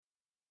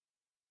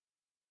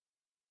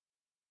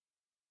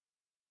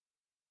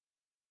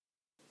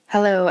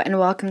Hello, and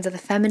welcome to the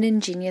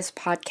Feminine Genius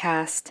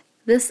Podcast.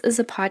 This is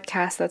a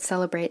podcast that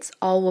celebrates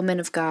all women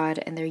of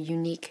God and their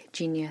unique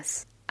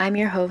genius. I'm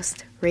your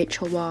host,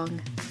 Rachel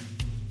Wong.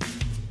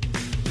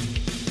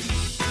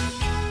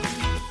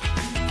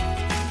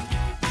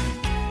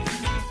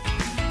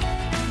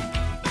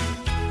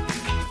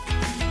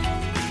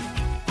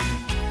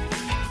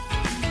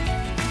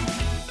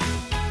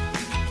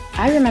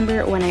 I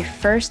remember when I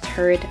first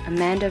heard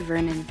Amanda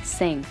Vernon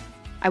sing.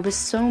 I was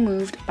so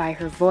moved by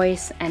her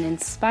voice and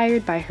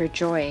inspired by her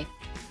joy.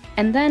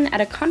 And then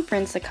at a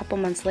conference a couple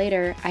months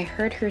later, I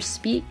heard her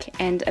speak,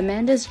 and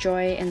Amanda's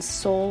joy and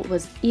soul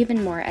was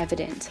even more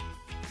evident.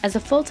 As a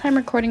full-time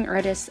recording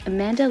artist,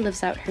 Amanda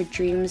lives out her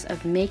dreams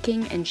of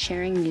making and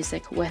sharing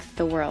music with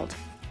the world.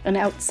 And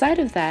outside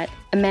of that,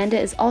 Amanda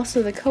is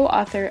also the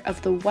co-author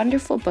of the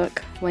wonderful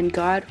book When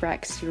God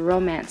Wrecks Your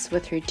Romance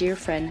with her dear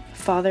friend,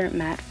 Father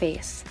Matt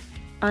Face.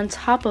 On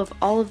top of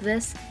all of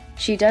this,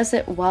 she does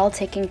it while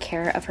taking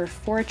care of her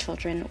 4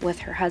 children with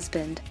her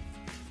husband.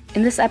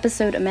 In this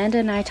episode, Amanda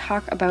and I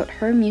talk about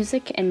her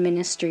music and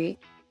ministry,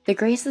 the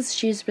graces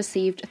she's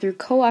received through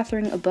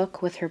co-authoring a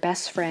book with her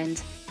best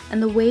friend,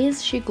 and the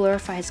ways she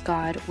glorifies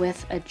God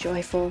with a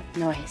joyful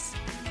noise.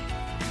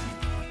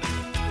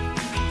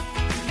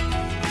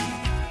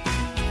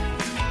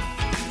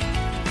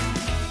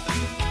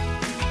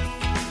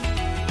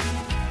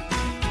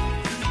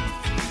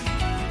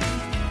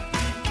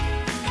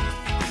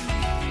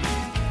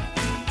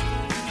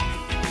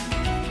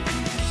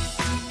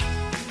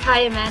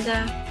 Hi,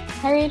 Amanda.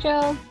 Hi,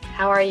 Rachel.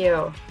 How are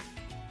you?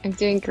 I'm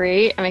doing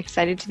great. I'm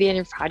excited to be on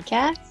your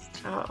podcast.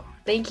 Oh,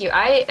 thank you.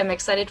 I am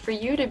excited for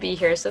you to be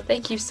here, so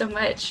thank you so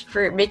much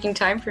for making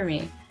time for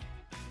me.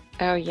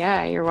 Oh,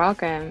 yeah, you're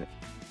welcome.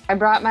 I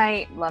brought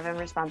my Love and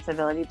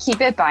Responsibility. Keep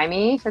it by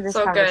me for this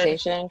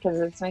conversation because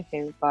it's my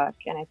favorite book,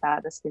 and I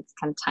thought this was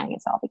kind of tying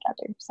us all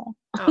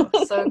together.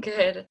 Oh, so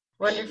good.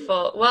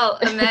 Wonderful. Well,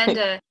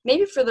 Amanda,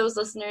 maybe for those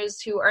listeners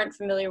who aren't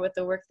familiar with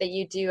the work that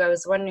you do, I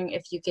was wondering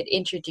if you could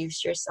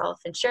introduce yourself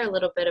and share a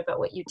little bit about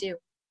what you do.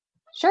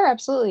 Sure,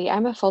 absolutely.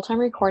 I'm a full-time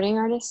recording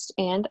artist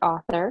and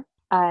author.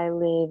 I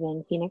live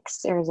in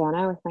Phoenix,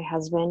 Arizona with my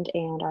husband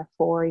and our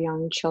 4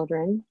 young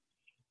children.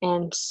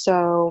 And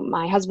so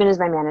my husband is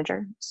my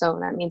manager. So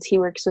that means he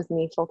works with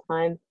me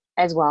full-time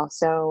as well.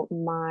 So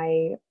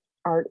my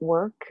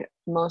artwork,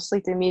 mostly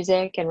through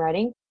music and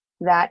writing,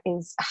 that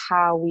is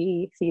how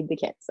we feed the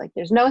kids. Like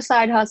there's no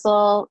side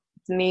hustle.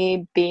 It's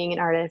me being an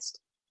artist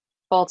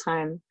full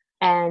time.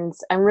 And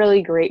I'm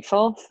really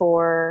grateful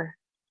for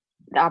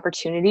the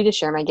opportunity to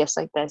share my gifts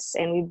like this.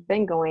 And we've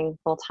been going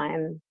full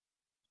time.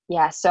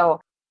 Yeah. So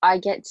I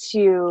get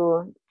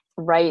to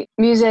write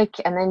music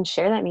and then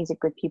share that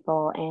music with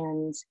people.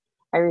 And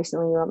I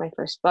recently wrote my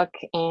first book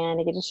and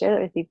I get to share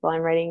that with people. I'm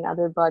writing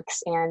other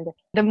books. And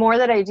the more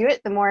that I do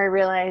it, the more I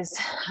realize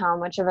how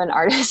much of an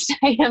artist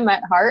I am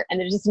at heart. And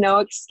there's just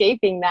no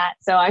escaping that.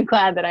 So I'm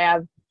glad that I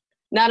have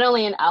not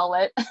only an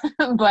outlet,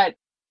 but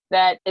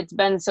that it's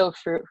been so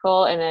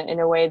fruitful in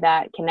a way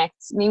that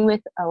connects me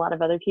with a lot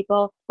of other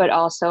people, but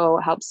also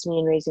helps me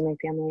in raising my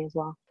family as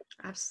well.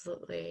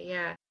 Absolutely.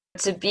 Yeah.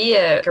 To be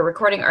a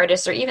recording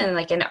artist or even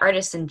like an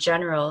artist in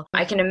general,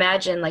 I can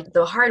imagine like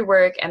the hard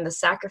work and the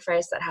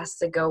sacrifice that has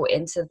to go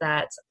into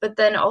that. But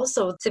then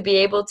also to be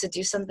able to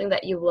do something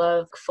that you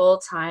love full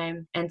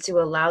time and to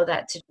allow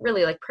that to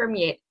really like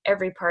permeate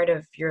every part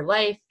of your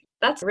life.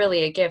 That's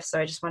really a gift. So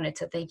I just wanted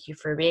to thank you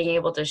for being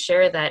able to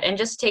share that and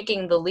just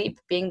taking the leap,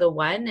 being the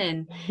one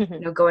and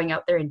going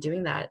out there and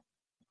doing that.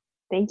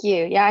 Thank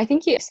you. Yeah, I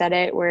think you said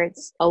it where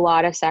it's a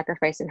lot of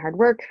sacrifice and hard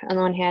work on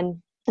the one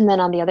hand. And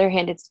then on the other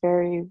hand, it's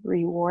very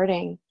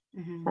rewarding.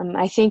 Mm-hmm.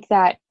 I think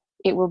that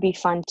it will be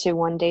fun to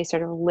one day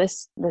sort of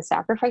list the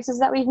sacrifices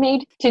that we've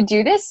made to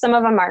do this. Some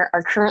of them are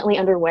currently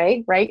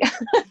underway, right?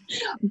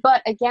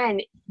 But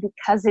again,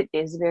 because it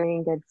is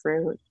bearing good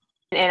fruit.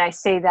 And I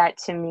say that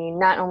to mean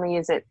not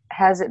only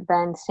has it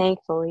been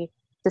thankfully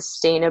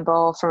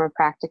sustainable from a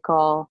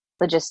practical,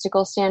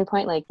 logistical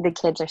standpoint, like the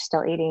kids are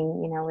still eating,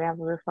 we have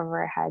a roof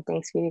over our head,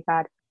 thanks be to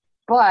God.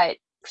 But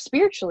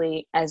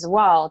spiritually as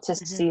well, to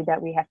see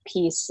that we have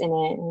peace in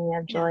it and we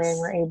have joy and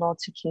we're able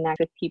to connect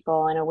with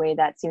people in a way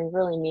that seems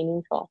really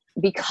meaningful.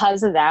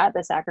 Because of that,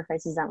 the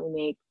sacrifices that we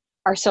make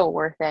are so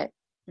worth it.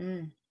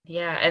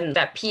 Yeah, and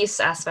that peace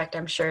aspect,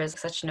 I'm sure, is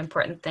such an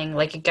important thing.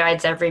 Like it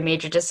guides every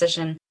major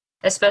decision,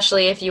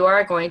 especially if you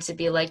are going to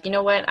be like, you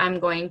know what, I'm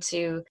going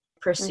to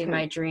pursue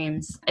my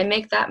dreams and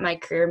make that my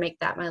career, make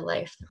that my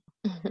life.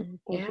 Thank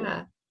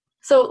you.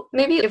 So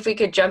maybe if we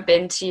could jump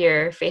into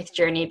your faith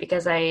journey,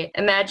 because I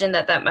imagine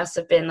that must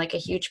have been like a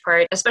huge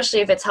part, especially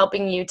if it's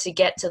helping you to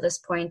get to this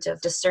point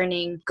of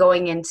discerning,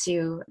 going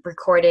into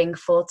recording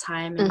full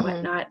time and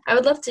whatnot. I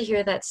would love to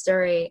hear that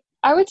story.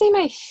 I would say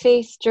my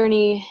faith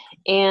journey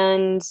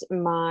and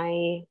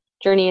my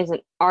journey as an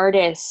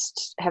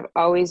artist have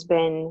always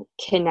been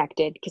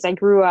connected because I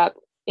grew up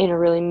in a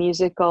really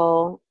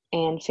musical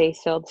and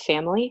faith-filled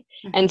family.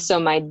 Mm-hmm. And so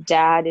my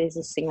dad is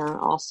a singer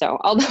also,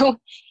 although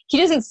he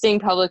doesn't sing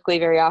publicly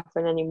very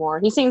often anymore.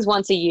 He sings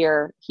once a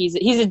year. He's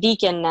a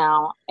deacon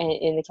now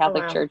in the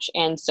Catholic Church.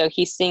 And so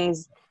he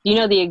sings, the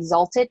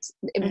Exultet,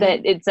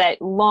 that it's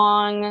that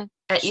long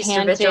at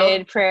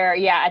chanted prayer.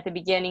 Yeah. At the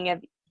beginning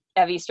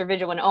of Easter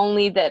Vigil, when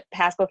only the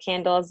Paschal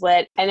candle is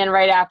lit. And then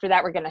right after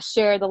that, we're going to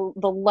share the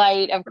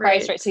light of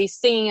Christ. Right. So he's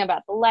singing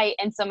about the light.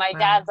 And so my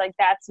dad's like,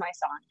 that's my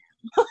song.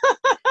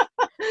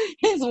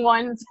 His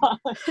one song.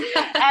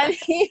 And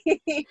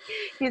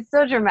he's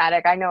so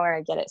dramatic. I know where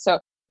I get it. So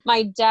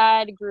my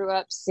dad grew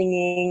up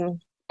singing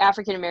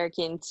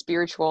African-American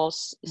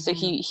spirituals. So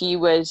he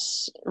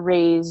was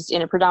raised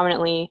in a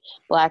predominantly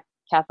Black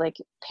Catholic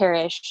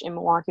parish in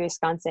Milwaukee,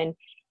 Wisconsin,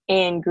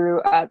 and grew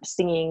up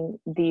singing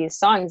these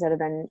songs that have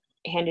been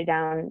handed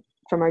down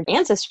from our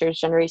ancestors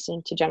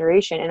generation to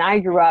generation. And I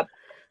grew up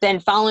then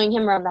following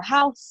him around the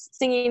house,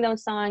 singing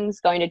those songs,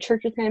 going to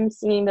church with him,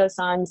 singing those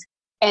songs.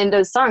 And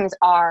those songs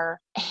are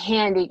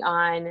handing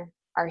on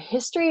our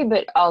history,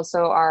 but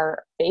also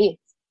our faith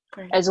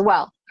as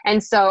well.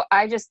 And so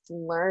I just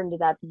learned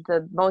that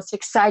the most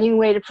exciting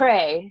way to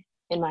pray,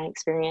 in my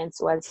experience,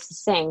 was to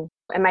sing.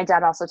 And my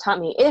dad also taught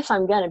me, if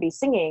I'm going to be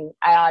singing,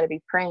 I ought to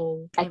be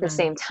praying at the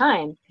same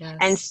time. Yes.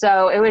 And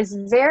so it was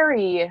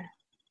very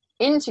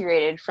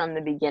integrated from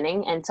the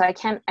beginning. And so I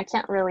can't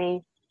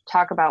really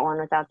talk about one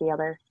without the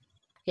other.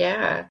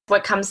 Yeah.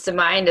 What comes to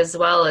mind as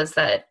well is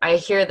that I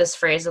hear this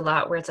phrase a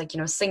lot where it's like,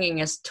 singing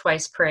is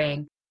twice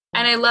praying.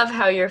 And I love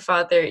how your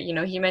father,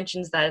 he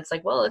mentions that it's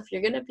like, well, if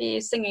you're going to be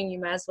singing, you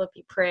might as well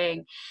be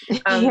praying.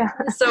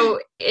 So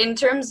in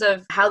terms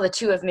of how the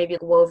two have maybe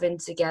woven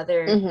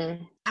together,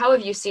 how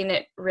have you seen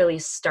it really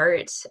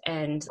start,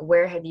 and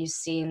where have you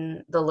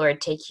seen the Lord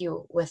take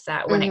you with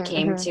that when it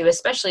came to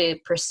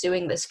especially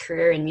pursuing this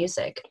career in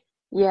music?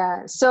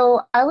 Yeah.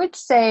 So I would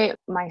say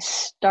my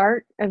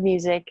start of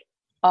music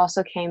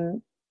also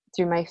came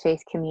through my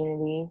faith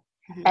community.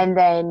 And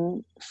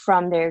then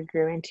from there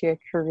grew into a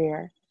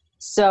career.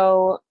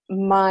 So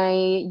my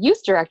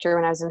youth director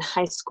when I was in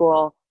high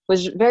school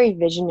was very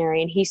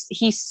visionary, and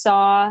he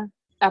saw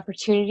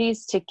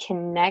opportunities to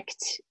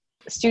connect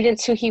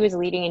students who he was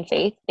leading in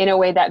faith in a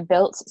way that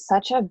built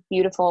such a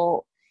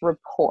beautiful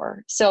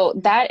rapport. So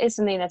that is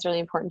something that's really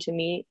important to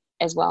me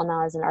as well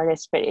now as an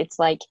artist. But it's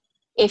like,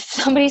 if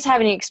somebody's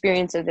having an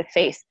experience of the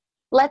faith,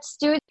 let's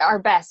do our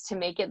best to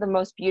make it the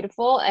most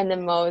beautiful and the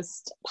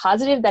most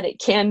positive that it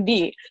can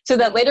be, so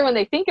that later when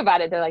they think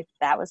about it, they're like,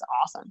 that was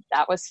awesome.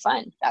 That was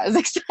fun. That was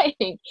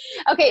exciting.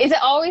 Okay, is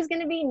it always going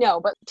to be? No,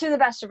 but to the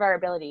best of our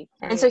ability.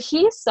 And so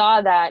he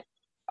saw that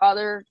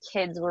other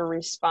kids were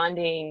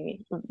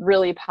responding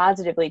really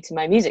positively to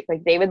my music.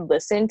 Like, they would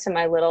listen to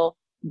my little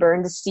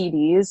burned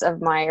CDs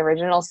of my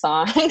original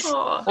songs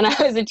when I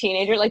was a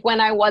teenager, like when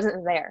I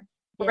wasn't there.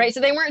 Yeah. Right? So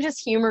they weren't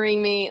just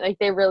humoring me, like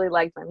they really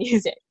liked my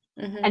music.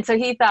 And so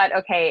he thought,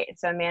 okay,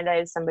 so Amanda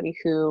is somebody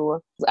who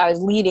I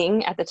was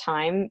leading at the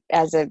time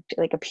as a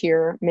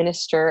peer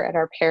minister at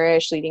our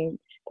parish, leading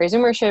praise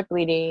and worship,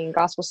 leading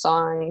gospel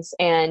songs.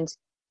 And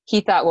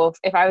he thought, well,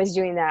 if I was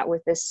doing that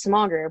with this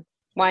small group,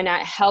 why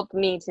not help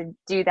me to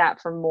do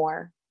that for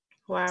more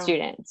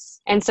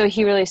students? And so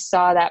he really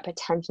saw that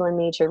potential in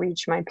me to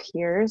reach my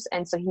peers.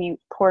 And so he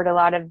poured a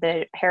lot of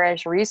the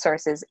parish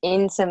resources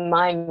into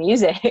my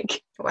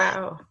music.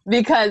 Wow.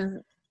 Because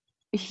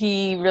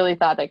he really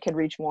thought that could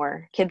reach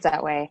more kids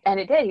that way. And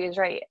it did. He was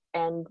right.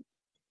 And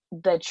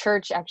the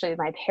church, actually,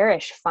 my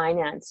parish,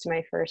 financed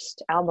my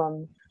first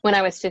album when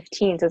I was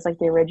 15. So it's like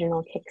the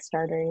original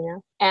Kickstarter,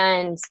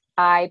 And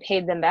I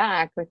paid them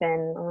back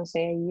within, I want to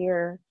say, a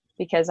year,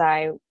 because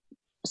I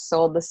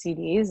sold the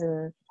CDs.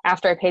 And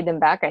after I paid them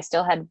back, I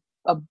still had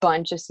a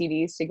bunch of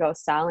CDs to go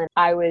sell. And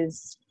I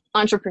was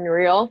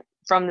entrepreneurial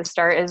from the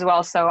start as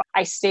well. So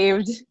I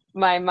saved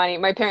my money.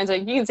 My parents were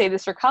like, you can save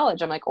this for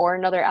college. I'm like, or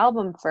another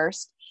album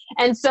first.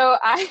 And so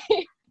I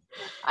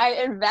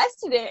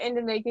invested it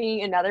into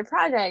making another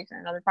project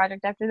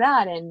after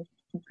that. And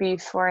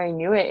before I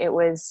knew it, it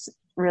was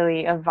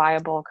really a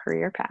viable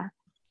career path.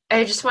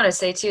 I just want to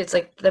say too, it's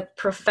like the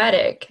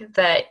prophetic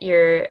that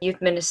your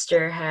youth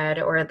minister had,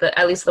 or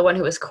at least the one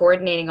who was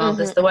coordinating all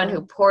this, the one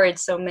who poured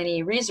so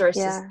many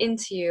resources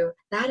into you,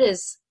 that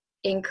is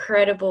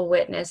incredible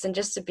witness. And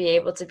just to be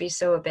able to be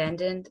so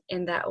abandoned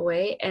in that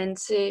way, and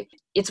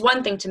it's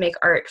one thing to make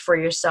art for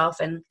yourself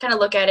and kind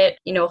of look at it,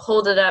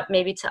 hold it up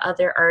maybe to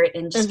other art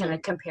and just kind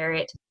of compare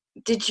it.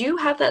 Did you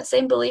have that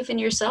same belief in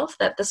yourself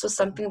that this was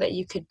something that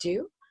you could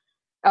do?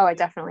 Oh, I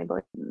definitely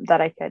believe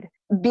that I could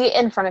be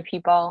in front of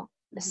people,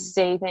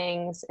 say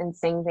things and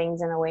sing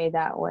things in a way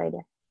that would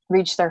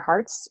reach their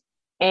hearts,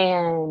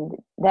 and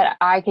that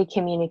I could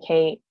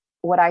communicate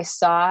what I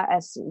saw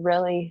as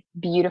really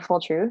beautiful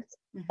truth,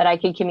 that I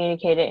could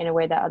communicate it in a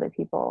way that other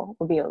people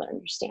will be able to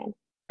understand.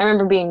 I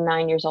remember being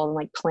 9 years old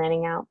and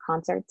planning out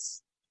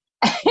concerts,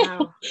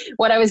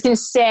 what I was going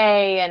to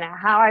say and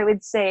how I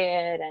would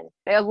say it.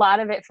 And a lot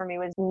of it for me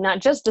was not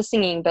just the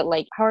singing, but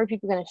how are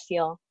people going to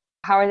feel?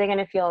 How are they going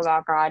to feel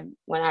about God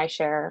when I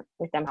share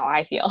with them how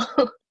I feel?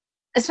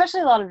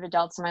 especially a lot of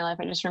adults in my life,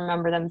 I just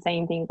remember them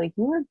saying things like,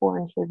 you were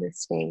born for this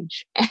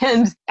stage.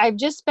 And I've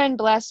just been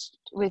blessed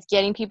with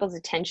getting people's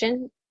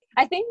attention.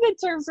 I think the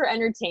term for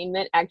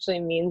entertainment actually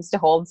means to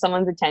hold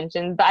someone's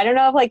attention, but I don't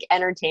know if like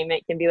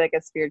entertainment can be like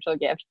a spiritual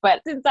gift.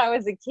 But since I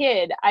was a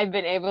kid, I've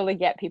been able to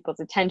get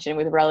people's attention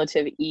with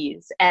relative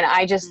ease. And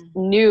I just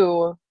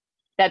knew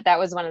that that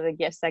was one of the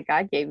gifts that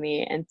God gave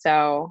me. And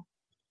so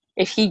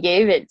if he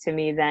gave it to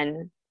me,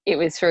 then it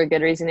was for a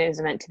good reason. It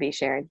was meant to be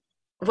shared.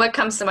 What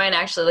comes to mind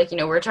actually, like,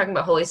 we were talking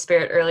about Holy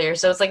Spirit earlier.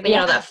 So it's like,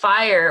 that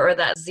fire or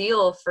that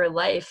zeal for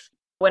life.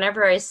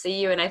 Whenever I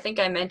see you, and I think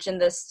I mentioned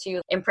this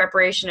too in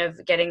preparation of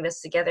getting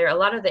this together, a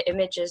lot of the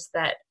images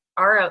that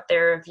are out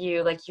there of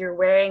you, like you're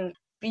wearing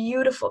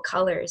beautiful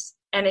colors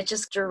and it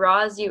just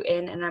draws you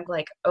in. And I'm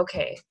like,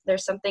 okay,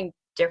 there's something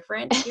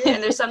different here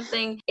and there's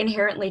something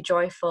inherently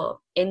joyful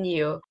in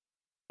you.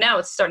 Now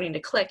it's starting to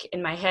click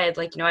in my head.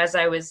 Like, as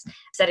I was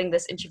setting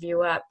this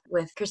interview up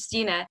with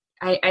Christina,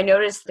 I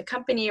noticed the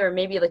company, or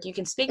maybe like you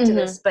can speak to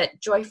this, but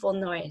Joyful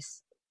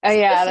Noise. Oh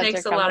yeah, this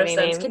makes a lot of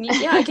sense. Can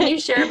you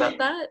share about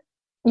that?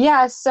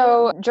 Yeah,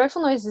 so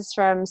Joyful Noise is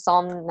from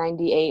Psalm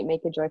 98,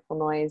 make a joyful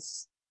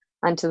noise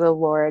unto the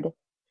Lord.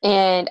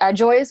 And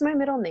Joy is my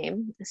middle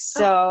name.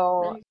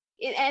 So,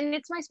 and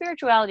it's my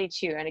spirituality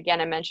too. And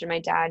again, I mentioned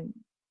my dad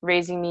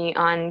raising me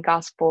on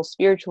gospel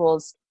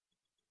spirituals.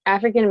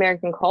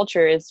 African-American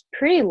culture is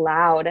pretty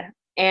loud.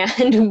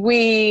 And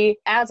we,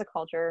 as a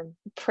culture,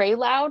 pray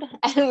loud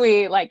and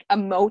we like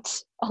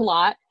emote a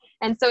lot.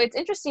 And so it's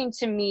interesting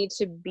to me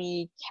to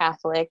be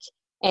Catholic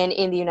and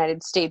in the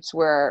United States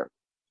where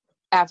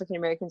African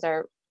Americans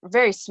are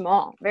very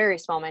small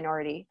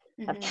minority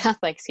of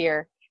Catholics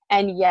here,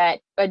 and yet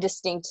a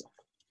distinct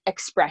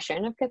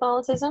expression of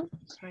Catholicism.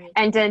 Right.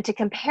 And then to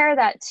compare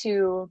that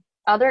to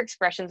other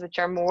expressions, which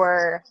are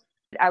more,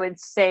 I would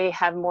say,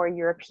 have more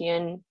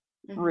European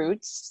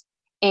roots,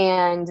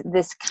 and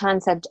this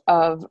concept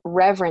of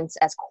reverence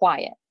as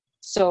quiet.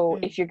 So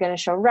if you're going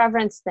to show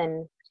reverence,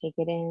 then take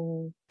it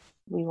in.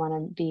 We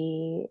want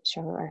to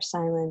show our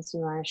silence. We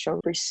want to show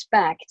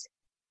respect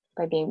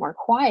by being more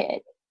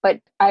quiet. But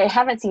I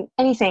haven't seen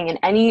anything in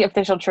any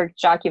official church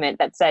document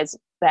that says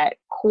that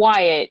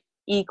quiet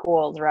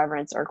equals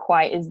reverence, or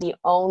quiet is the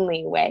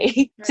only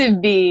way to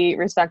be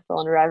respectful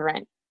and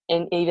reverent,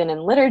 even in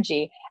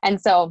liturgy. And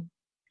so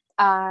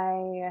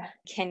I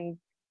can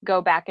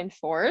go back and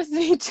forth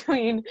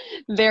between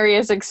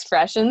various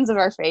expressions of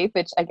our faith,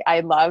 which I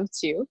love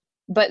too.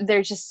 But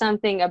there's just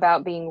something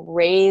about being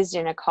raised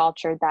in a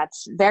culture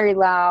that's very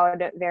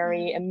loud,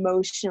 very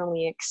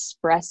emotionally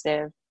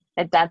expressive,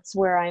 that's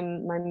where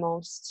I'm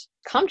most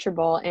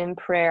comfortable in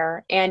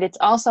prayer. And it's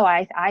also,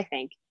 I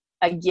think,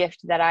 a gift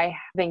that I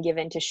have been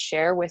given to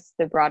share with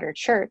the broader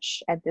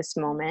church at this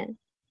moment,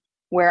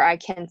 where I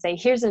can say,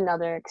 here's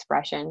another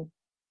expression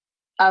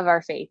of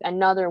our faith,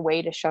 another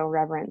way to show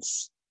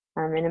reverence.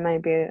 And it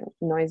might be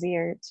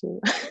noisier too.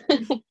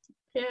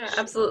 Yeah,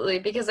 absolutely.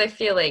 Because I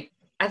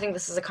think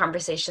this is a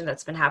conversation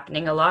that's been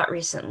happening a lot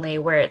recently,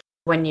 where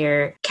when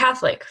you're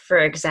Catholic, for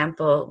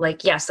example,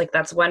 like, yes, like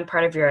that's one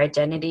part of your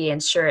identity,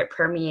 and sure, it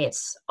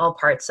permeates all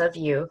parts of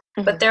you,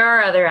 but there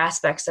are other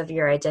aspects of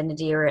your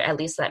identity, or at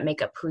least that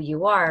make up who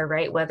you are,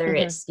 right? Whether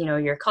it's,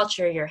 your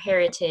culture, your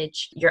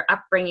heritage, your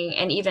upbringing,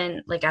 and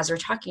even like, as we're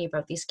talking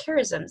about these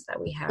charisms that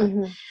we have.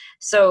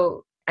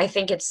 So I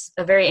think it's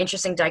a very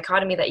interesting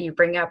dichotomy that you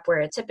bring up,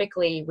 where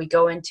typically we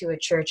go into a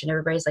church and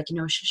everybody's like,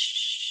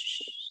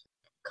 shh,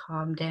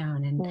 calm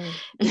down and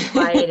be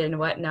quiet and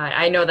whatnot.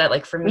 I know that,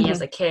 like, for me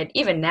as a kid,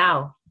 even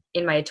now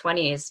in my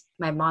 20s,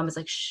 my mom is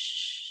like,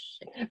 shh.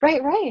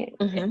 Right.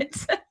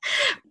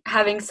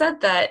 Having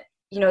said that,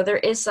 there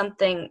is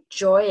something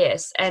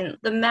joyous, and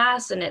the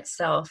Mass in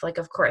itself, like,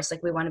 of course,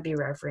 like, we want to be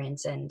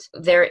reverent, and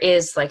there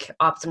is like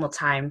optimal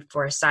time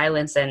for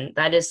silence, and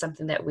that is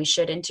something that we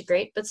should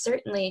integrate, but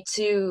certainly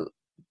to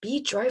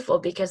be joyful,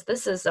 because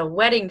this is a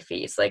wedding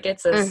feast. Like,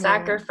 it's a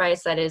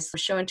sacrifice that is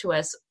shown to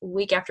us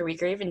week after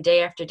week, or even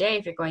day after day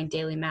if you're going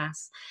daily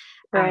Mass.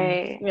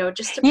 Right.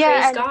 Just to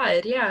praise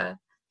God. Yeah.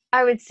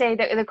 I would say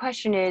that the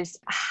question is,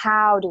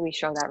 how do we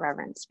show that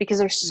reverence? Because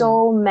there's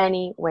so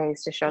many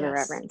ways to show the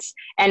reverence.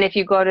 And if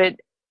you go to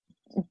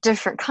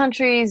different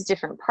countries,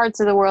 different parts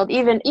of the world,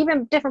 even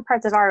different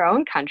parts of our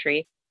own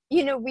country,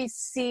 we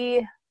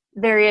see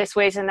various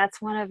ways. And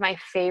that's one of my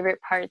favorite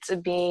parts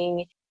of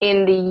being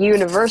in the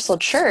universal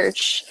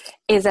church,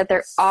 is that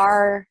there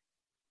are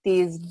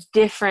these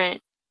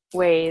different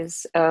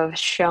ways of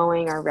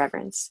showing our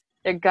reverence.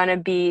 They're going to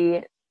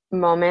be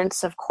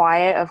moments of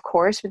quiet, of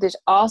course, but there's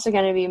also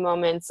going to be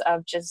moments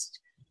of just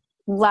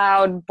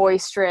loud,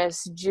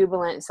 boisterous,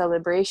 jubilant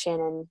celebration.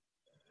 And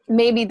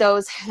maybe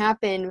those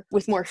happen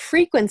with more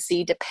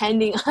frequency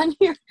depending on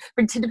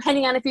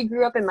if you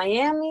grew up in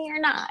Miami or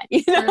not,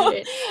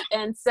 Right.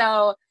 And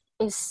so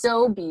it's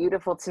so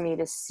beautiful to me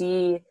to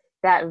see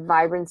that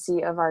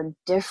vibrancy of our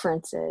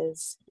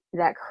differences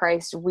that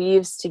Christ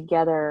weaves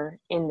together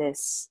in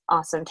this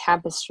awesome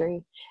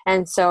tapestry.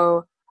 And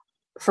so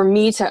for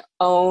me to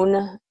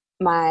own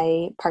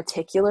my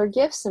particular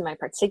gifts and my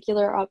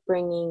particular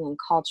upbringing and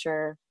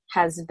culture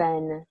has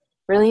been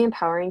really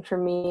empowering for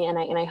me. And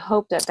I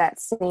hope that that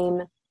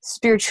same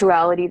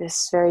spirituality,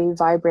 this very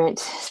vibrant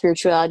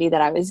spirituality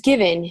that I was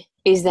given,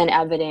 is then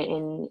evident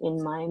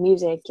in my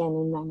music and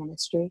in my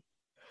ministry.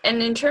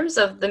 And in terms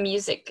of the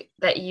music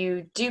that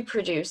you do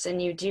produce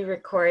and you do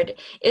record,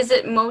 is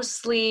it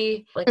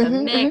mostly like a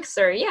mix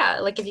or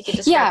like if you could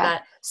describe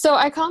that? So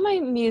I call my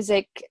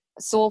music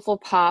soulful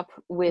pop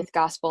with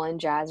gospel and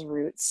jazz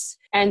roots.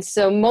 And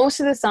so most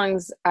of the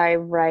songs I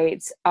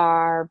write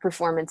are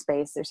performance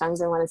based. They're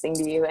songs I want to sing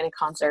to you in a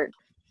concert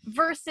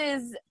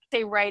versus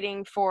say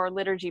writing for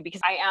liturgy,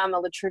 because I am a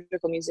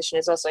liturgical musician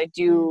as well. So I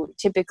do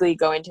typically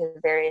go into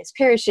various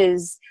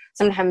parishes.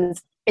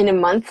 Sometimes in a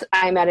month,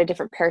 I'm at a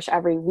different parish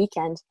every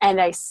weekend, and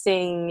I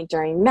sing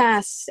during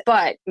Mass.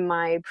 But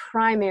my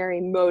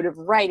primary mode of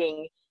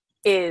writing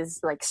is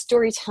like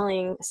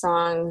storytelling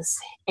songs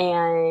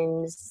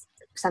and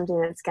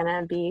something that's going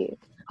to be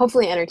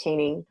hopefully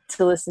entertaining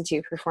to listen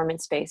to,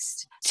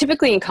 performance-based.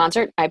 Typically in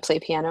concert, I play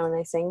piano and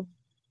I sing.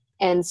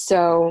 And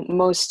so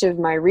most of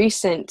my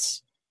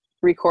recent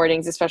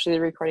recordings, especially the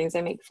recordings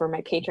I make for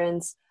my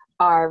patrons,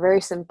 are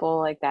very simple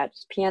like that,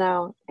 just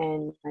piano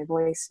and my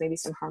voice, maybe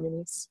some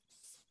harmonies.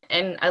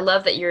 And I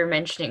love that you're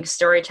mentioning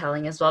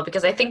storytelling as well,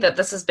 because I think that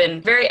this has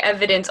been very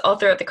evident all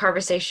throughout the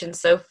conversation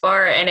so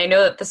far. And I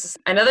know that this is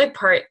another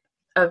part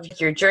of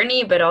your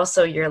journey, but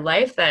also your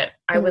life that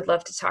I would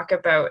love to talk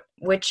about,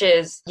 which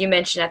is, you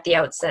mentioned at the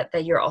outset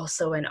that you're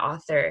also an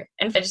author.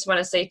 And I just want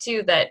to say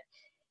too that,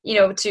 you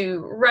know, to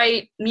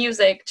write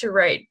music, to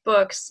write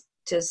books,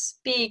 to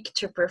speak,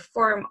 to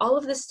perform, all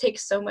of this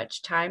takes so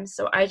much time.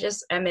 So I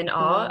just am in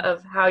awe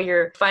of how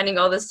you're finding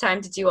all this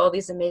time to do all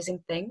these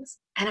amazing things.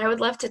 And I would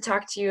love to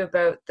talk to you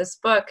about this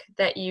book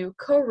that you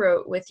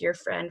co-wrote with your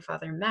friend,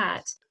 Father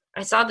Matt.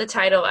 I saw the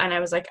title and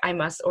I was like, I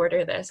must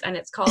order this. And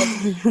it's called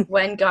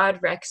When God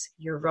Wrecks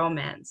Your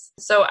Romance.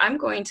 So I'm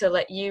going to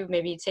let you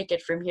maybe take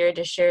it from here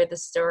to share the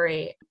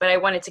story. But I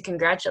wanted to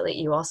congratulate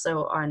you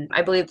also on,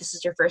 I believe this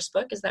is your first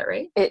book. Is that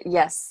right?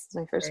 Yes,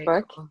 my first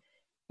book. Cool.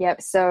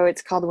 Yep. So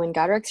it's called When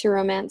God Wrecks Your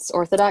Romance,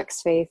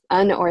 Orthodox Faith,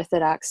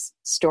 Unorthodox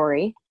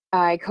Story.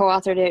 I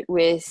co-authored it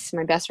with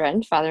my best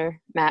friend, Father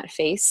Matt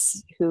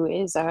Face, who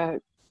is a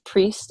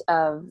priest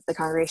of the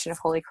Congregation of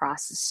Holy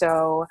Cross.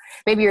 So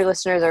maybe your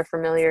listeners are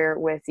familiar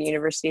with the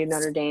University of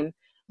Notre Dame.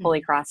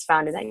 Holy Cross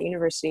founded that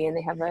university, and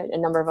they have a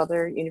number of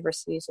other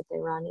universities that they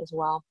run as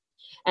well.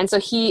 And so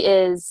he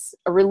is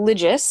a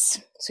religious,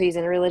 so he's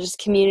in a religious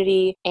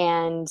community,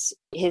 and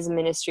his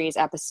ministry is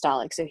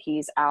apostolic. So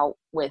he's out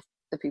with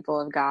the people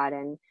of God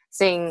and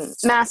saying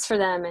Mass for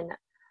them.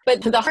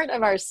 But the heart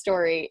of our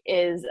story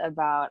is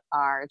about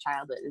our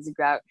childhood, is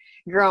about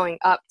growing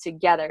up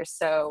together.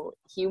 So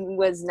he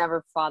was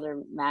never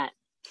Father Matt.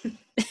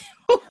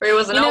 Or he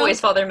wasn't always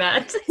Father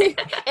Matt.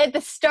 At the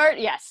start,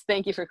 yes,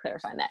 thank you for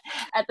clarifying that.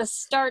 At the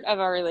start of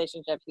our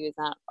relationship, he was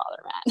not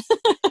Father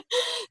Matt.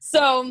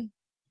 So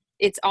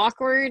it's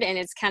awkward and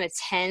it's kind of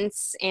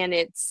tense, and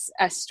it's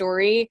a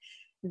story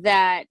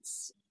that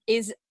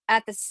is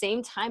at the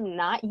same time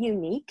not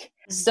unique.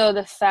 So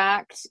the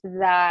fact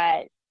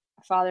that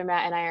Father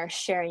Matt and I are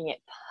sharing it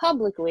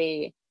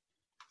publicly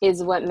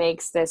is what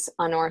makes this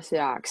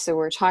unorthodox. So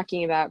we're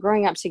talking about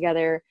growing up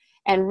together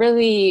and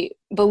really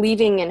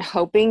believing and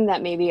hoping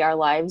that maybe our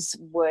lives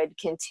would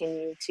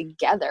continue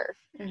together.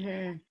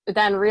 But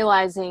then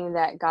realizing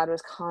that God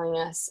was calling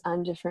us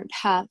on different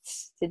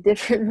paths to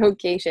different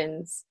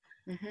vocations.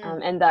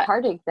 And the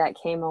heartache that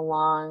came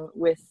along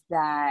with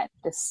that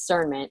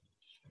discernment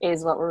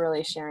is what we're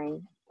really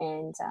sharing.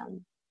 And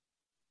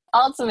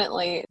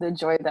ultimately, the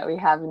joy that we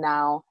have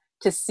now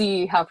to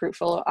see how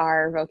fruitful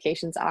our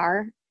vocations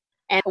are,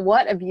 and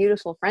what a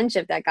beautiful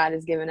friendship that God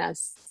has given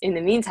us in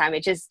the meantime.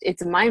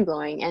 It's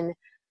mind-blowing. And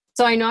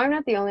so I know I'm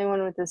not the only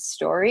one with this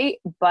story,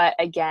 but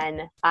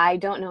again, I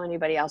don't know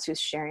anybody else who's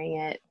sharing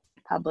it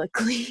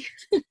publicly.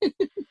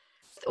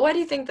 Why do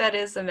you think that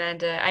is,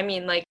 Amanda? I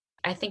mean, like,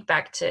 I think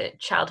back to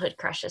childhood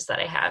crushes that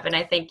I have. And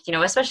I think, you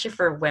know, especially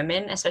for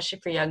women, especially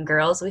for young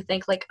girls, we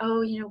think like,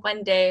 oh, you know,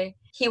 one day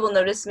he will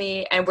notice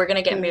me and we're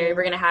going to get married.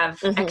 We're going to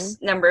have X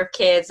number of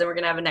kids and we're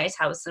going to have a nice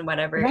house and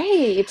whatever.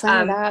 Right. You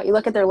plan it out. You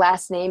look at their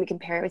last name. You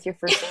compare it with your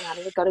first name. How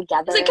does it go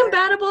together? Is it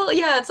compatible?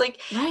 Yeah. It's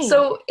like,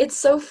 So it's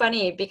so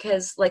funny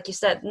because, like you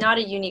said, not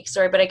a unique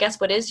story, but I guess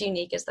what is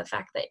unique is the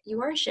fact that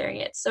you are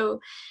sharing it. So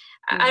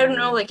I don't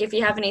know, like if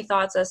you have any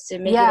thoughts as to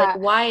maybe like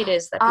why it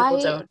is that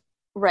people don't.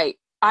 Right.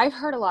 I've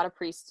heard a lot of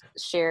priests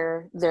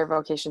share their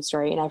vocation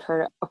story, and I've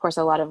heard, of course,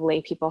 a lot of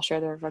lay people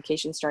share their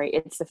vocation story.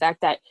 It's the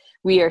fact that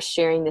we are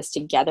sharing this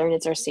together, and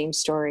it's our same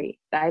story.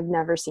 I've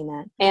never seen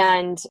that.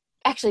 And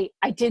actually,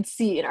 I did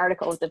see an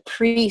article with a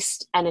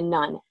priest and a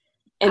nun,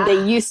 and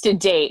they used to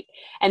date,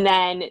 and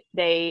then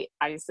they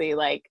obviously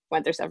like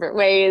went their separate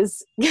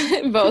ways.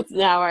 Both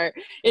now are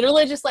in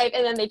religious life,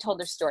 and then they told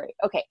their story.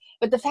 Okay,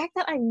 but the fact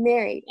that I'm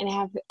married and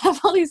have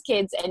all these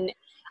kids, and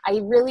I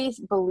really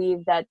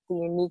believe that the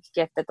unique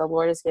gift that the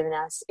Lord has given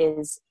us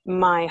is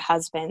my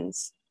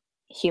husband's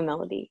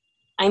humility.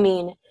 I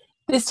mean,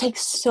 this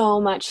takes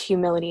so much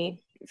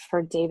humility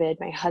for David,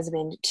 my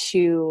husband,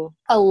 to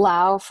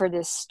allow for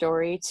this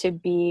story to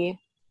be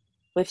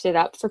lifted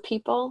up for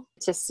people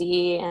to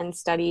see and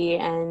study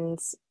and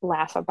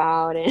laugh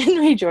about and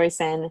rejoice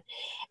in.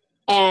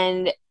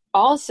 And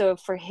also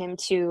for him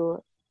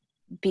to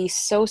be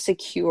so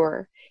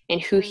secure in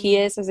who he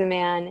is as a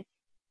man,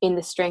 in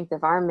the strength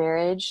of our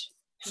marriage,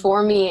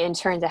 for me in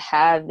turn to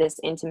have this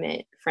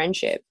intimate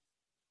friendship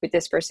with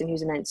this person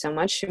who's meant so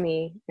much to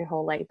me my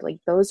whole life. Like,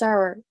 those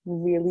are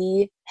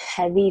really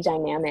heavy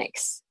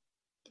dynamics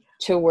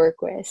to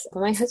work with. But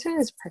my husband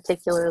is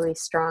particularly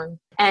strong.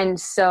 And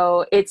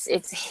so it's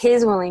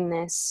his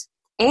willingness,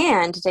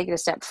 and to take it a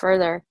step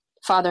further,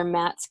 Father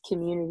Matt's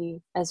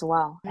community as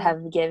well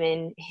have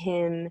given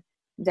him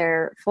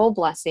their full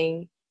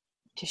blessing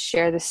to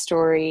share the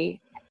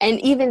story.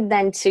 And even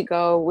then to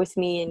go with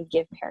me and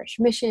give parish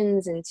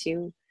missions, and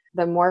to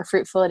the more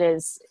fruitful it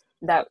is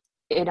that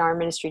in our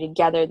ministry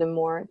together, the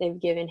more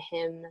they've given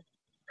him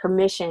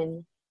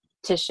permission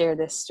to share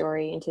this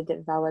story and to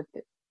develop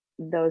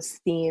those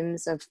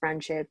themes of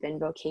friendship and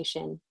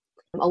vocation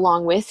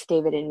along with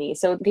David and me.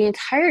 So the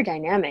entire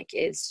dynamic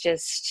is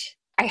just,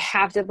 I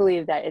have to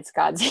believe that it's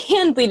God's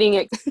hand leading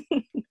it.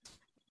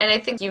 And I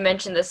think you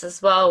mentioned this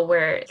as well,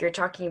 where you're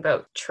talking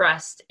about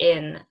trust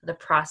in the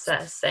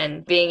process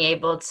and being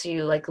able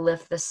to like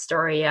lift the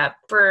story up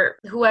for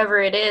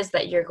whoever it is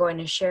that you're going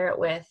to share it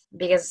with.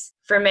 Because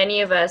for many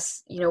of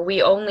us, you know,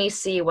 we only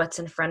see what's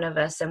in front of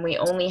us and we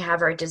only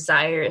have our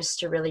desires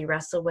to really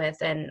wrestle with.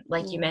 And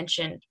like you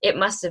mentioned, it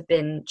must have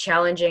been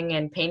challenging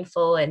and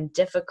painful and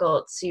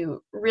difficult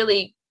to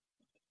really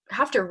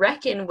have to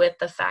reckon with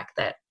the fact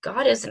that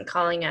God isn't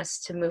calling us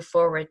to move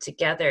forward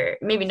together,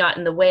 maybe not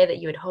in the way that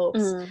you had hoped,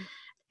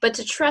 but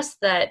to trust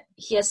that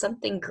he has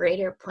something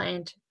greater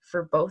planned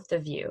for both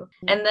of you.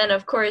 And then,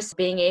 of course,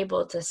 being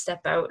able to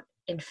step out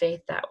in faith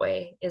that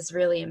way is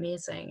really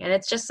amazing. And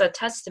it's just a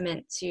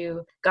testament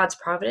to God's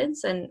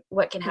providence and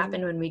what can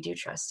happen when we do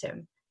trust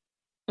him.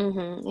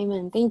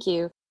 Amen. Thank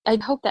you. I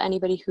hope that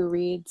anybody who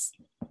reads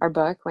our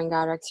book, When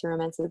God Wrecks Your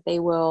Romance, that they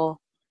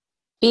will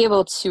be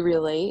able to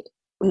relate.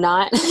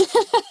 Not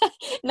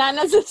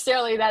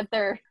necessarily that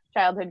their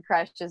childhood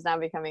crush is now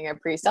becoming a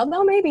priest,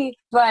 although maybe,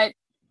 but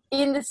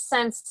in the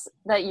sense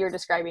that you're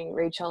describing,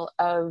 Rachel,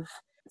 of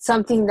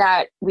something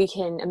that we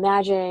can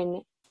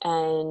imagine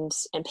and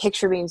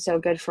picture being so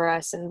good for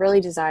us and really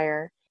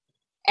desire,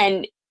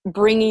 and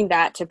bringing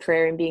that to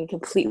prayer and being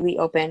completely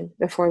open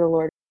before the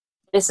Lord.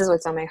 This is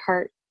what's on my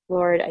heart,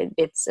 Lord.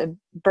 It's a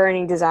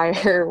burning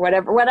desire,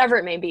 whatever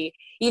it may be,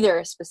 either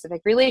a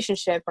specific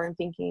relationship, or I'm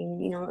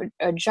thinking, you know,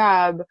 a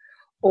job,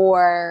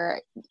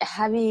 or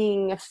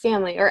having a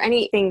family, or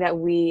anything that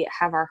we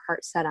have our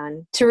heart set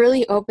on, to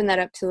really open that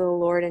up to the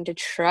Lord and to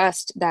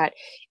trust that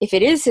if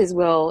it is his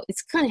will,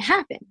 it's going to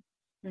happen.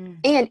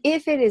 And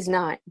if it is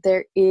not,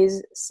 there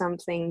is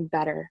something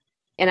better.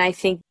 And I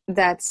think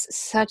that's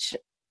such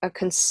a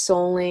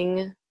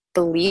consoling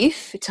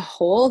belief to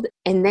hold,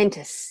 and then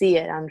to see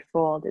it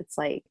unfold. It's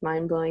like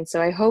mind-blowing.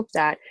 So I hope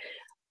that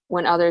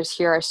when others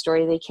hear our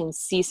story, they can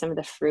see some of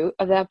the fruit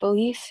of that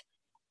belief,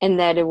 and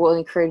that it will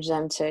encourage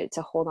them to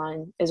hold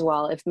on as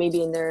well. If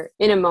maybe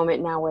in a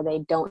moment now where they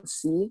don't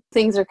see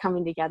things are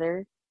coming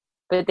together,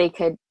 but they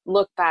could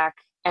look back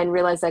and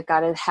realize that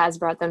God has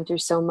brought them through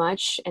so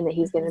much, and that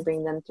he's going to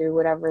bring them through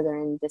whatever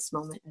they're in this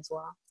moment as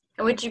well.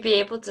 And would you be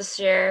able to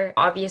share,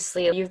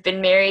 obviously, you've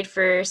been married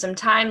for some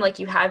time, like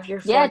you have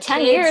your 4 kids.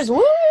 10 years.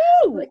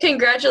 Woo!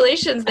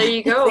 Congratulations. There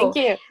you go. Thank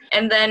you.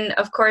 And then,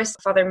 of course,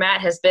 Father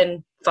Matt has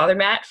been Father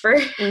Matt for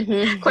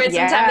quite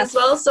some time as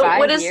well. So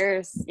 5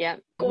 years. Yeah.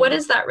 What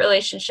has that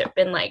relationship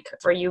been like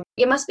for you?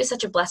 It must be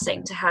such a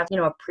blessing to have, you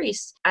know, a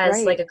priest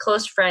as like a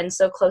close friend,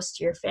 so close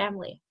to your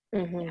family.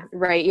 Yeah.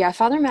 Right. Yeah.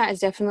 Father Matt is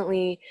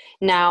definitely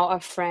now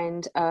a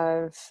friend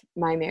of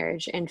my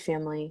marriage and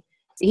family.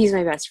 He's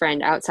my best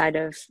friend outside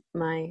of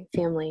my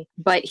family,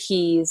 but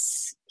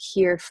he's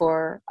here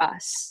for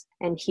us.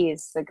 And he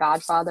is the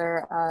godfather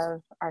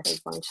of our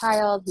firstborn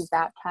child. He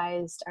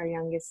baptized our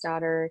youngest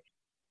daughter.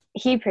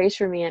 He prays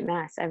for me at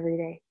Mass every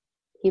day.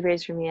 He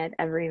prays for me at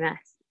every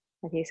Mass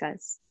that he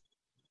says.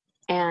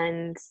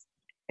 And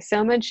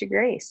so much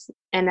grace.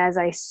 And as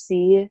I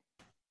see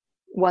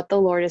what the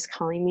Lord is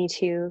calling me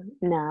to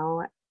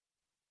now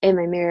in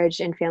my marriage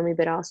and family,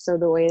 but also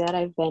the way that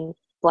I've been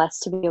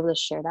blessed to be able to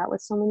share that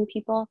with so many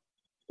people,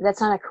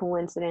 that's not a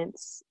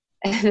coincidence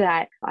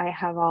that I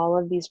have all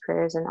of these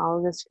prayers and all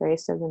of this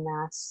grace of the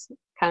Mass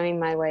coming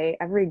my way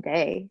every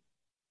day.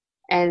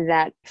 And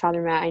that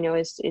Father Matt, I know,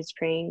 is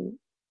praying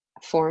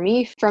for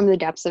me from the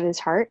depths of his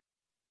heart.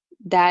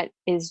 That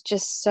is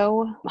just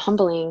so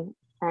humbling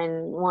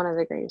and one of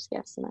the greatest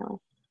gifts in my life.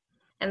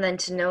 And then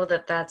to know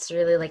that that's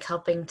really like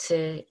helping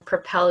to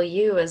propel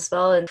you as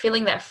well, and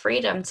feeling that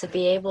freedom to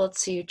be able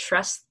to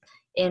trust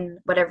in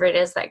whatever it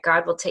is that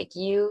God will take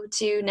you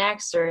to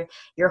next, or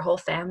your whole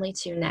family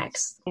to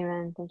next.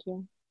 Amen. Thank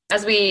you.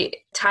 As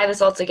we tie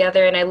this all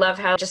together, and I love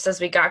how just as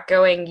we got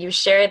going, you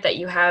shared that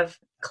you have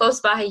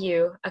close by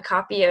you a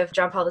copy of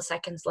John Paul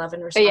II's Love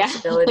and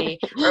Responsibility,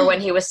 or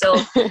when he was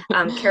still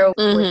Carol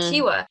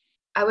Wojtyła.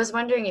 I was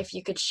wondering if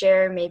you could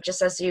share, maybe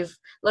just as you've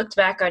looked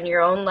back on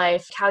your own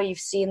life, how you've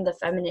seen the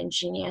feminine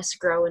genius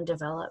grow and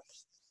develop.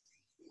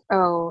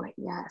 Oh,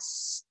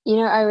 yes.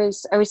 I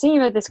was thinking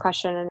about this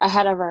question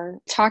ahead of our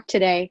talk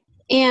today,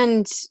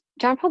 and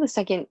John Paul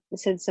II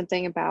said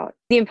something about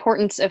the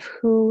importance of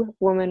who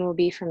woman will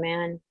be for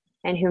man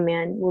and who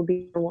man will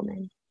be for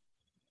woman.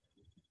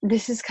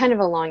 This is kind of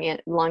a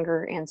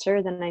longer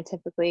answer than I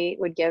typically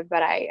would give,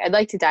 but I'd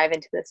like to dive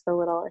into this a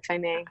little, if I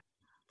may.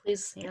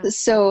 Please, yeah.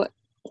 So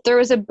there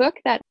was a book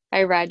that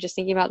I read, just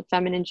thinking about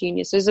feminine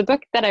genius. There's a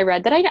book that I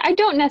read that I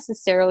don't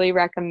necessarily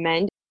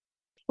recommend.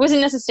 It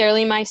wasn't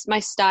necessarily my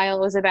style.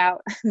 It was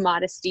about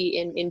modesty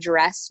in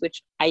dress,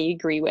 which I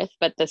agree with,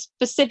 but the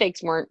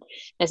specifics weren't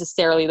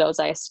necessarily those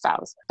I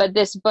espouse. But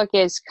this book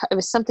it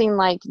was something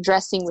like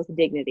Dressing with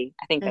Dignity.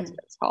 I think that's what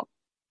it's called.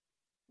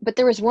 But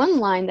there was one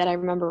line that I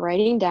remember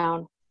writing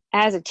down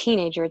as a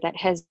teenager that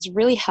has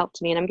really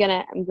helped me. And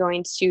I'm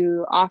going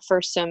to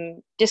offer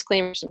some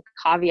disclaimers, some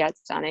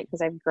caveats on it,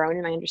 because I've grown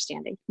in my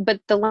understanding.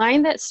 But the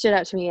line that stood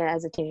out to me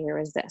as a teenager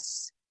was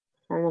this,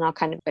 and then I'll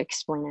kind of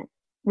explain it.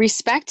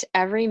 Respect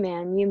every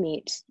man you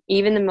meet,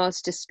 even the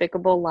most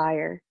despicable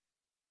liar,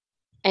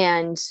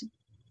 and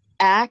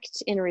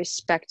act in a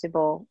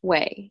respectable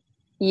way.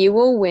 You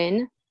will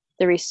win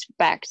the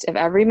respect of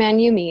every man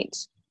you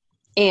meet,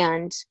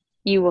 and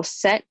you will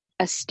set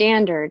a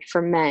standard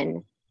for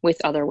men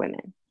with other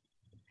women.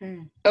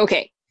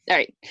 Okay. All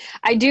right.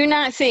 I do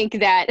not think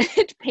that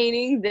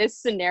painting this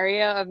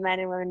scenario of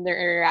men and women, their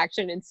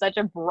interaction in such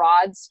a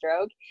broad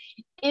stroke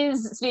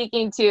is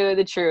speaking to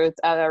the truth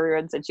of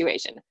everyone's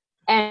situation.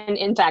 And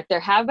in fact, there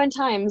have been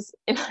times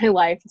in my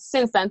life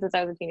since then, since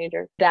I was a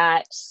teenager,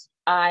 that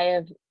I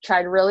have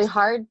tried really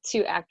hard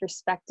to act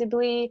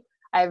respectably.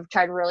 I've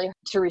tried really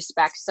to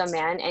respect some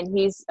man, and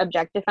he's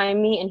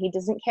objectifying me and he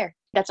doesn't care.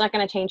 That's not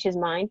going to change his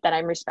mind that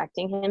I'm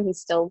respecting him. He's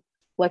still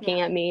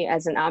looking at me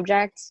as an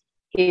object.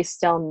 He's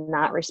still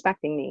not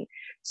respecting me.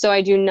 So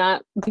I do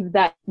not believe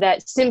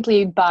that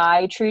simply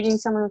by treating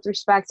someone with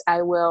respect,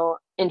 I will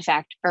in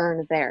fact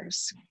earn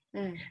theirs.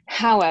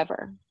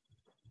 However,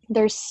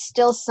 there's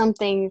still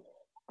something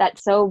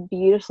that so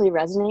beautifully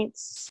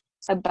resonates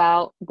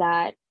about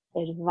that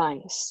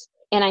advice.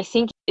 And I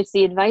think it's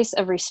the advice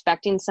of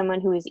respecting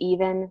someone who is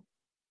even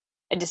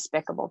a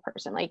despicable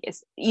person, like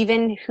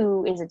even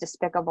who is a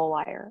despicable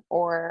liar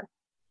or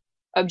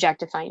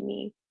objectifying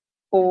me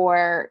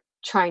or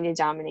trying to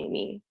dominate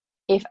me.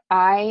 If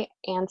I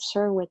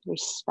answer with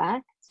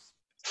respect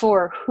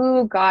for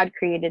who God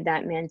created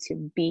that man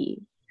to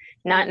be,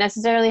 not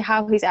necessarily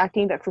how he's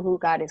acting, but for who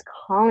God is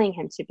calling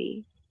him to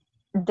be,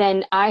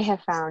 then I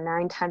have found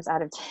 9 times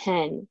out of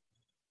 10,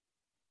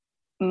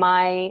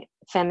 my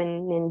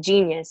feminine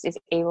genius is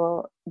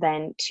able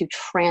then to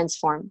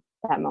transform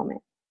that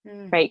moment,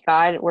 right?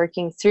 God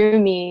working through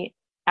me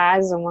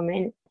as a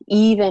woman,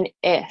 even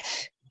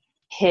if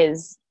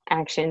his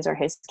actions or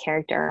his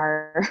character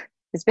are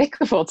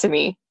despicable to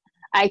me,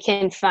 I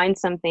can find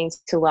something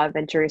to love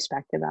and to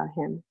respect about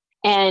him.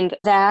 And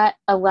that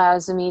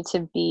allows me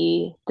to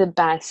be the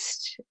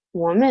best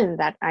woman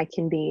that I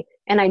can be.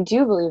 And I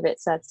do believe it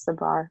sets the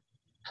bar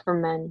for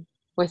men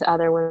with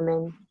other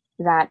women,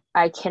 that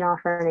I can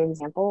offer an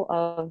example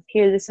of,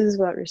 here, this is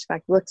what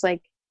respect looks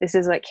like. This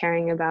is what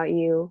caring about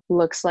you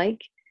looks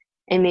like.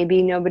 And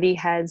maybe nobody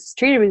has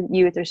treated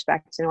you with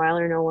respect in a while,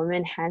 or no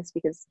woman has,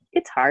 because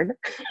it's hard.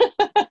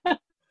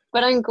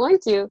 But I'm going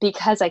to,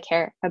 because I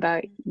care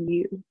about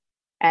you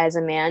as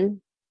a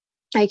man.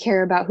 I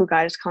care about who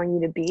God is calling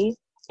you to be,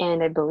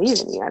 and I believe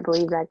in you. I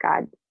believe that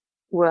God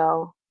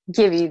will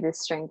give you the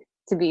strength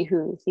to be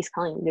who he's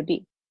calling you to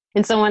be.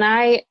 And so when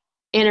I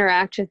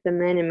interact with the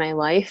men in my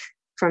life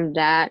from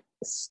that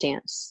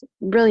stance,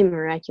 really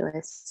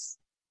miraculous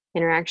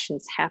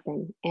interactions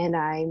happen, and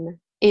I'm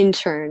in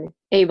turn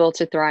able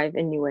to thrive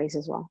in new ways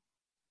as well.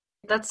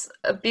 That's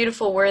a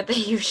beautiful word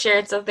that you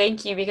shared, so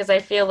thank you, because I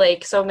feel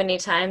like so many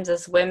times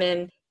as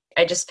women,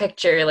 I just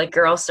picture like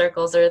girl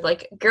circles or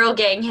like girl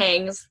gang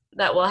hangs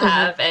that we'll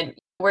have, and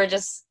we're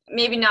just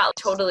maybe not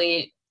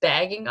totally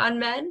bagging on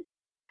men,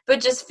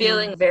 but just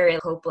feeling very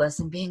hopeless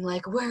and being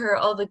like, where are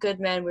all the good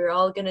men? We're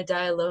all going to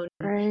die alone,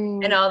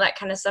 and all that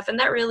kind of stuff. And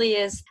that really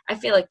is, I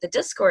feel like, the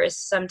discourse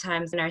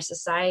sometimes in our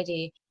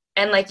society.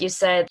 And like you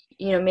said,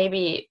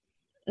 maybe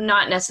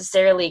not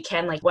necessarily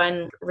can like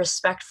one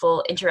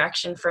respectful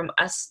interaction from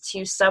us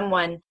to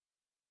someone,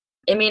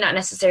 it may not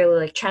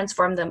necessarily like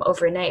transform them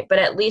overnight, but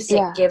at least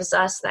it gives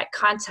us that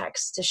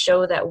context to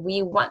show that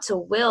we want to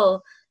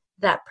will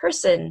that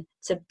person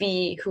to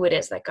be who it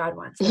is that God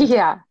wants them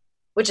to,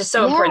 which is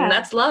so important.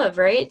 That's love,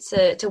 right?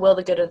 To will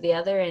the good of the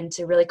other and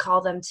to really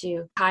call them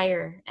to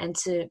higher and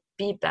to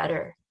be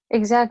better.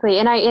 Exactly.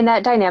 And in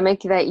that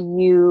dynamic that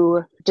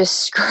you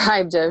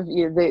described of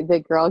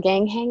the girl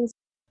gang hangs,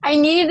 I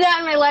needed that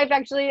in my life,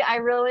 actually. I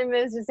really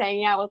miss just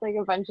hanging out with like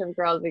a bunch of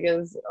girls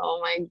because,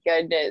 oh my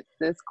goodness,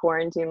 this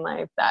quarantine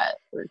life that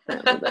we're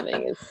currently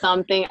living is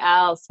something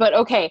else. But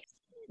okay,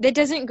 that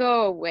doesn't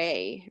go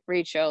away,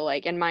 Rachel.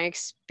 Like in my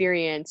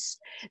experience,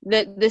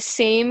 the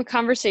same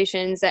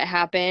conversations that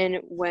happen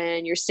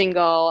when you're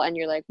single and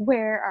you're like,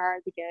 where are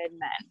the good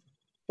men?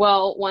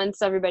 Well,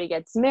 once everybody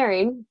gets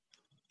married,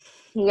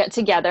 you get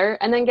together,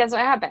 and then guess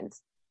what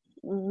happens?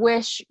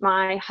 Wish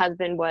my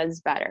husband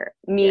was better.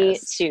 Me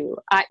too.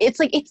 It's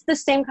like, it's the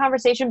same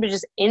conversation, but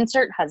just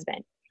insert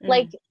husband.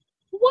 Like,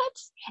 what?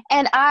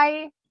 And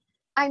I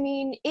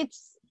mean,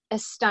 it's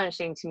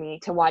astonishing to me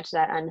to watch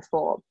that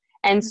unfold.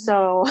 And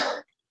so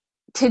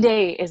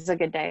today is a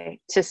good day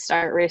to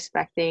start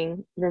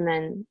respecting the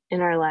men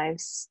in our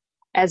lives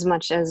as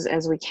much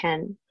as we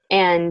can.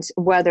 And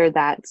whether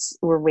that's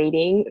we're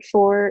waiting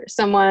for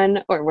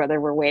someone or whether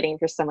we're waiting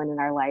for someone in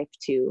our life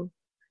to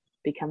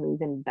become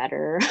even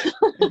better.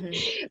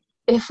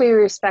 If we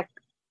respect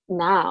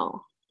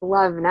now,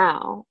 love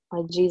now,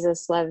 like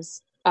Jesus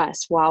loves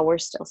us while we're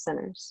still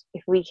sinners,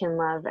 if we can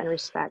love and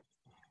respect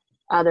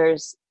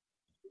others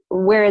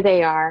where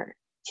they are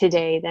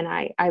today, then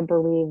I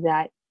believe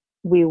that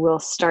we will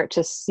start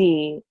to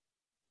see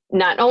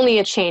not only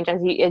a change,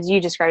 as you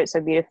described it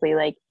so beautifully,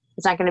 like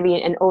it's not going to be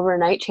an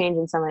overnight change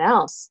in someone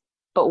else,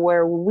 but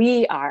where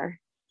we are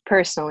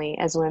personally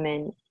as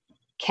women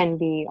can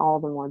be all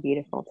the more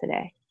beautiful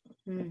today.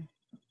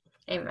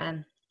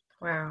 Amen.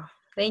 Wow.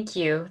 Thank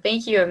you.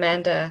 Thank you,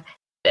 Amanda.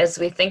 As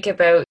we think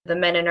about the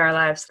men in our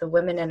lives, the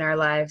women in our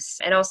lives,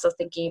 and also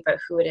thinking about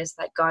who it is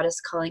that God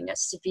is calling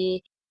us to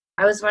be,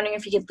 I was wondering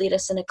if you could lead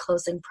us in a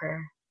closing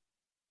prayer.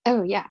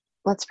 Oh, yeah.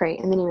 Let's pray.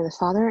 In the name of the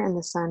Father, and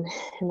the Son,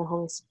 and the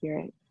Holy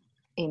Spirit.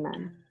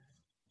 Amen.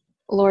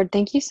 Lord,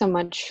 thank you so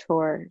much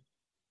for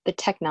the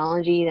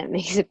technology that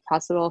makes it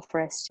possible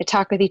for us to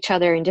talk with each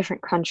other in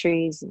different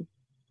countries, and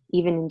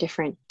even in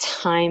different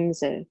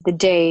times of the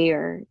day,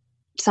 or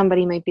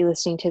somebody might be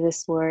listening to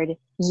this, Lord,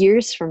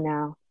 years from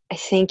now. I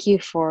thank you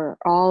for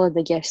all of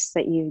the gifts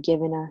that you've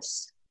given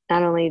us,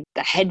 not only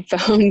the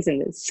headphones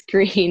and the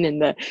screen and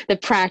the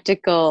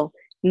practical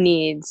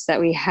needs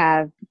that we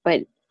have,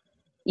 but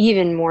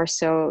even more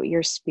so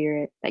your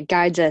Spirit that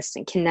guides us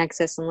and connects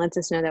us and lets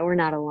us know that we're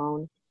not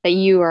alone, that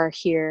you are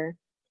here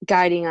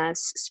guiding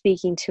us,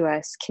 speaking to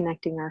us,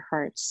 connecting our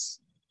hearts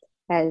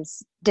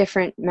as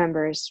different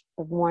members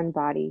of one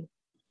body.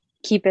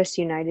 Keep us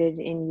united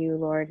in you,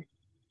 Lord,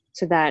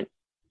 so that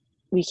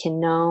we can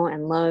know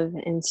and love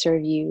and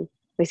serve you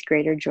with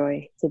greater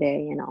joy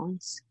today and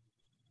always.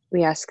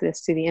 We ask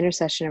this through the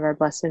intercession of our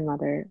Blessed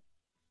Mother,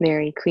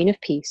 Mary, Queen of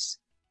Peace.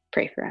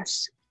 Pray for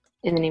us.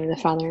 In the name of the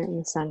Father, and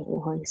the Son, and the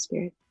Holy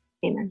Spirit.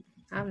 Amen.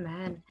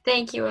 Amen.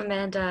 Thank you,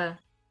 Amanda.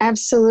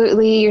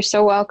 Absolutely. You're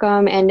so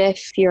welcome. And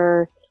if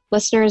your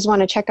listeners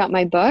want to check out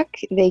my book,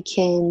 they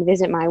can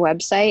visit my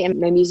website, and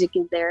my music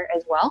is there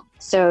as well.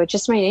 So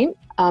just my name,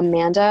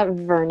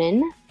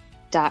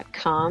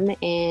 amandavernon.com,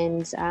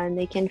 and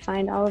they can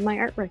find all of my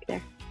artwork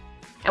there.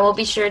 And we'll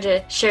be sure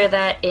to share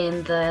that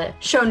in the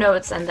show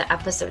notes and the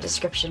episode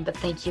description. But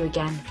thank you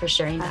again for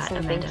sharing that,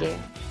 Amanda. Thank you.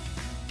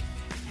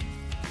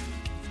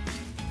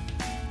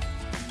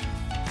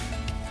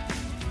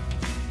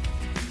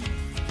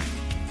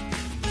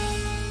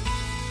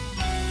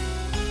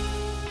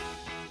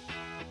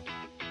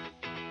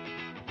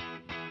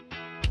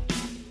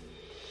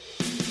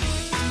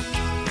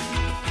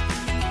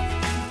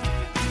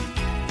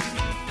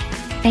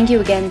 Thank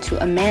you again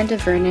to Amanda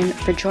Vernon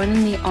for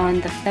joining me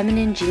on the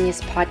Feminine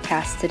Genius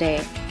podcast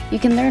today. You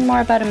can learn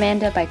more about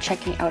Amanda by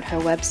checking out her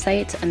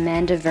website,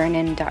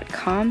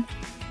 amandavernon.com.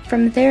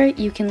 From there,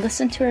 you can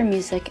listen to her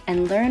music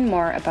and learn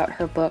more about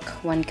her book,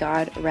 When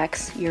God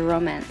Wrecks Your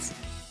Romance.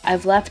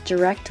 I've left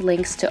direct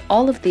links to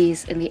all of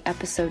these in the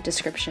episode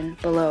description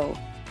below.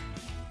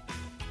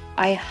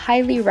 I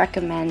highly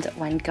recommend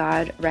When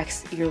God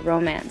Wrecks Your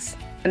Romance.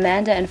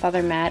 Amanda and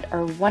Father Matt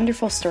are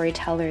wonderful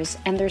storytellers,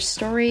 and their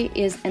story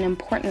is an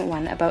important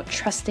one about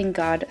trusting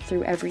God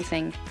through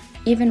everything,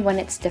 even when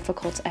it's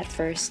difficult at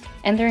first.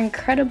 And they're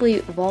incredibly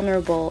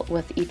vulnerable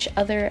with each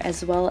other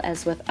as well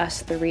as with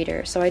us, the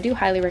reader, so I do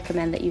highly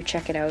recommend that you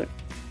check it out.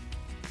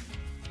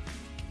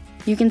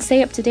 You can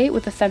stay up to date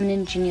with the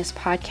Feminine Genius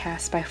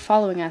podcast by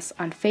following us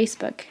on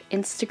Facebook,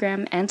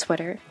 Instagram, and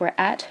Twitter. We're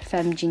at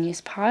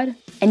FemGeniusPod,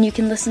 and you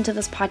can listen to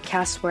this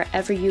podcast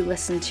wherever you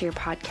listen to your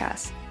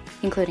podcasts,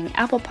 including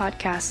Apple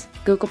Podcasts,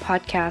 Google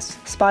Podcasts,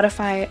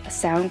 Spotify,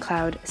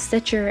 SoundCloud,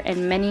 Stitcher,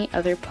 and many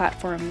other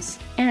platforms.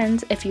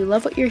 And if you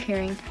love what you're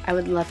hearing, I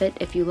would love it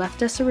if you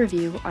left us a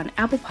review on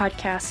Apple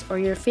Podcasts or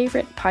your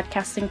favorite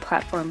podcasting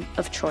platform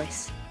of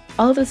choice.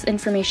 All of this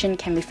information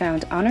can be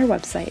found on our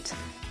website,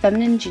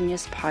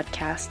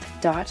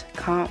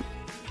 femininegeniuspodcast.com.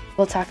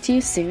 We'll talk to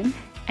you soon,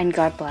 and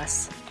God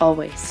bless,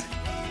 always.